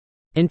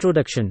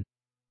Introduction.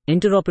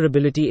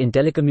 Interoperability in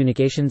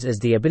telecommunications is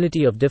the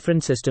ability of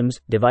different systems,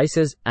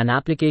 devices, and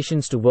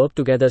applications to work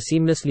together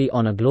seamlessly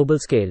on a global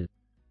scale.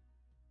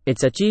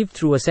 It's achieved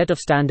through a set of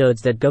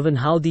standards that govern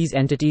how these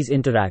entities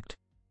interact.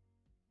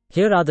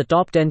 Here are the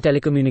top 10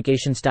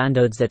 telecommunication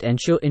standards that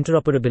ensure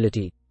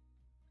interoperability.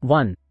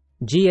 1.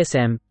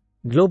 GSM,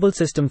 Global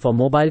System for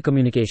Mobile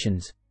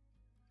Communications.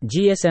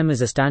 GSM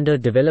is a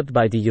standard developed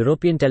by the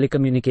European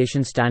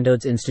Telecommunication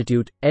Standards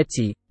Institute,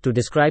 ETSI, to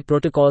describe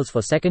protocols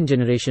for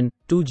second-generation,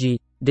 2G,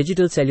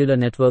 digital cellular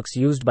networks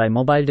used by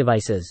mobile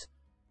devices.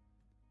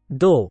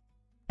 DOE,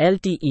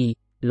 LTE,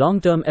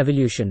 Long-Term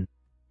Evolution.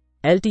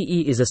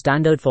 LTE is a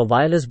standard for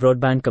wireless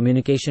broadband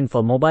communication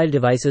for mobile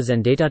devices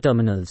and data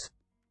terminals.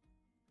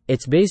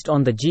 It's based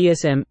on the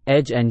GSM,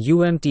 Edge and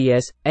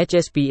UMTS,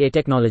 HSPA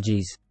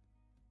technologies.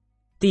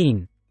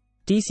 Teen.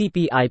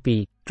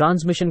 TCP/IP,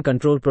 Transmission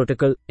Control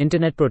Protocol,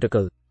 Internet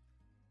Protocol.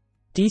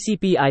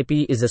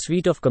 TCP/IP is a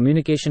suite of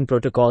communication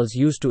protocols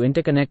used to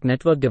interconnect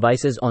network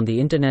devices on the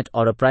Internet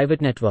or a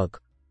private network.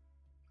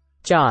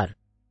 CHAR.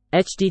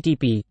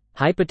 HTTP,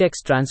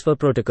 Hypertext Transfer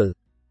Protocol.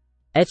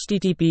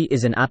 HTTP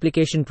is an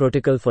application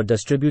protocol for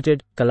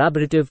distributed,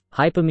 collaborative,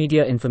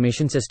 hypermedia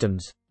information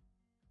systems.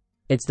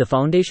 It's the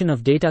foundation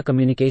of data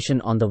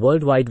communication on the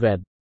World Wide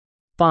Web.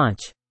 5.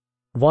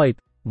 VoIP,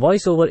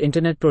 Voice over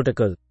Internet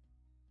Protocol.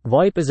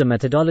 VoIP is a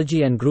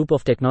methodology and group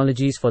of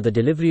technologies for the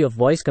delivery of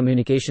voice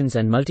communications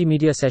and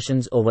multimedia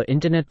sessions over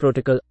Internet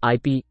Protocol,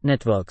 IP,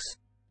 networks.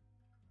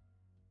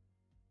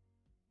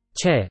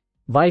 6.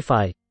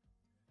 Wi-Fi.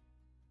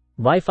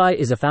 Wi-Fi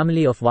is a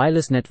family of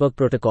wireless network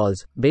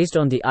protocols, based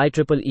on the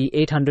IEEE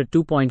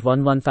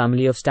 802.11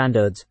 family of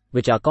standards,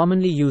 which are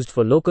commonly used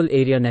for local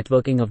area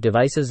networking of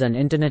devices and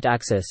Internet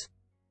access.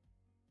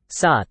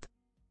 7.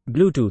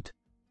 Bluetooth.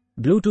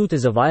 Bluetooth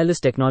is a wireless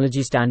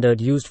technology standard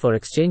used for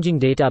exchanging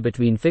data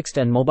between fixed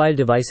and mobile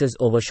devices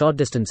over short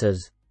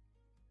distances.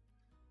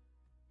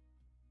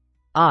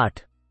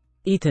 8.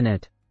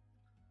 Ethernet.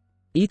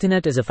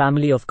 Ethernet is a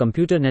family of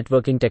computer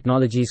networking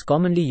technologies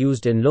commonly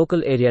used in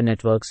local area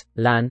networks,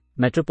 LAN,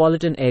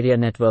 metropolitan area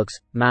networks,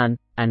 MAN,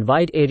 and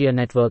wide area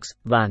networks,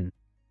 WAN.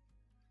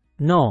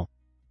 9.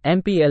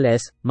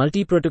 MPLS,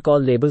 Multi-Protocol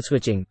Label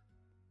Switching.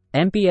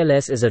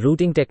 MPLS is a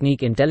routing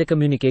technique in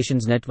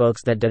telecommunications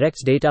networks that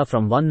directs data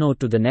from one node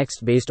to the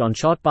next based on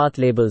short path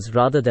labels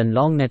rather than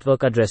long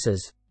network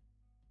addresses.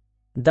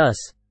 Thus,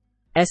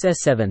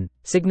 SS7,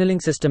 Signaling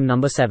System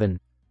Number 7.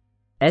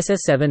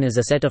 SS7 is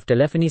a set of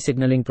telephony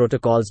signaling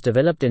protocols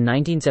developed in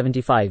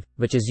 1975,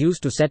 which is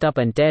used to set up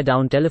and tear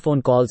down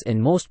telephone calls in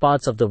most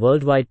parts of the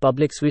worldwide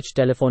public switched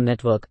telephone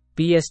network,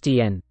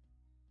 PSTN.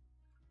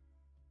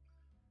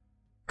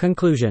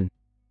 Conclusion.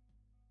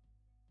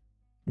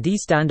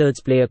 These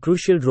standards play a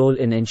crucial role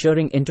in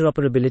ensuring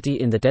interoperability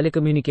in the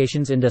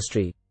telecommunications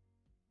industry.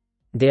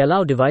 They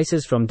allow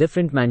devices from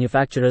different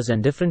manufacturers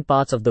and different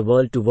parts of the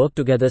world to work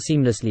together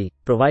seamlessly,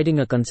 providing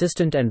a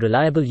consistent and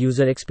reliable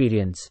user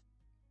experience.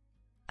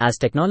 As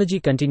technology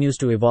continues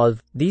to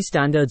evolve, these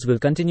standards will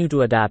continue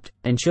to adapt,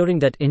 ensuring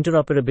that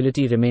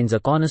interoperability remains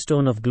a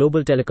cornerstone of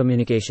global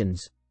telecommunications.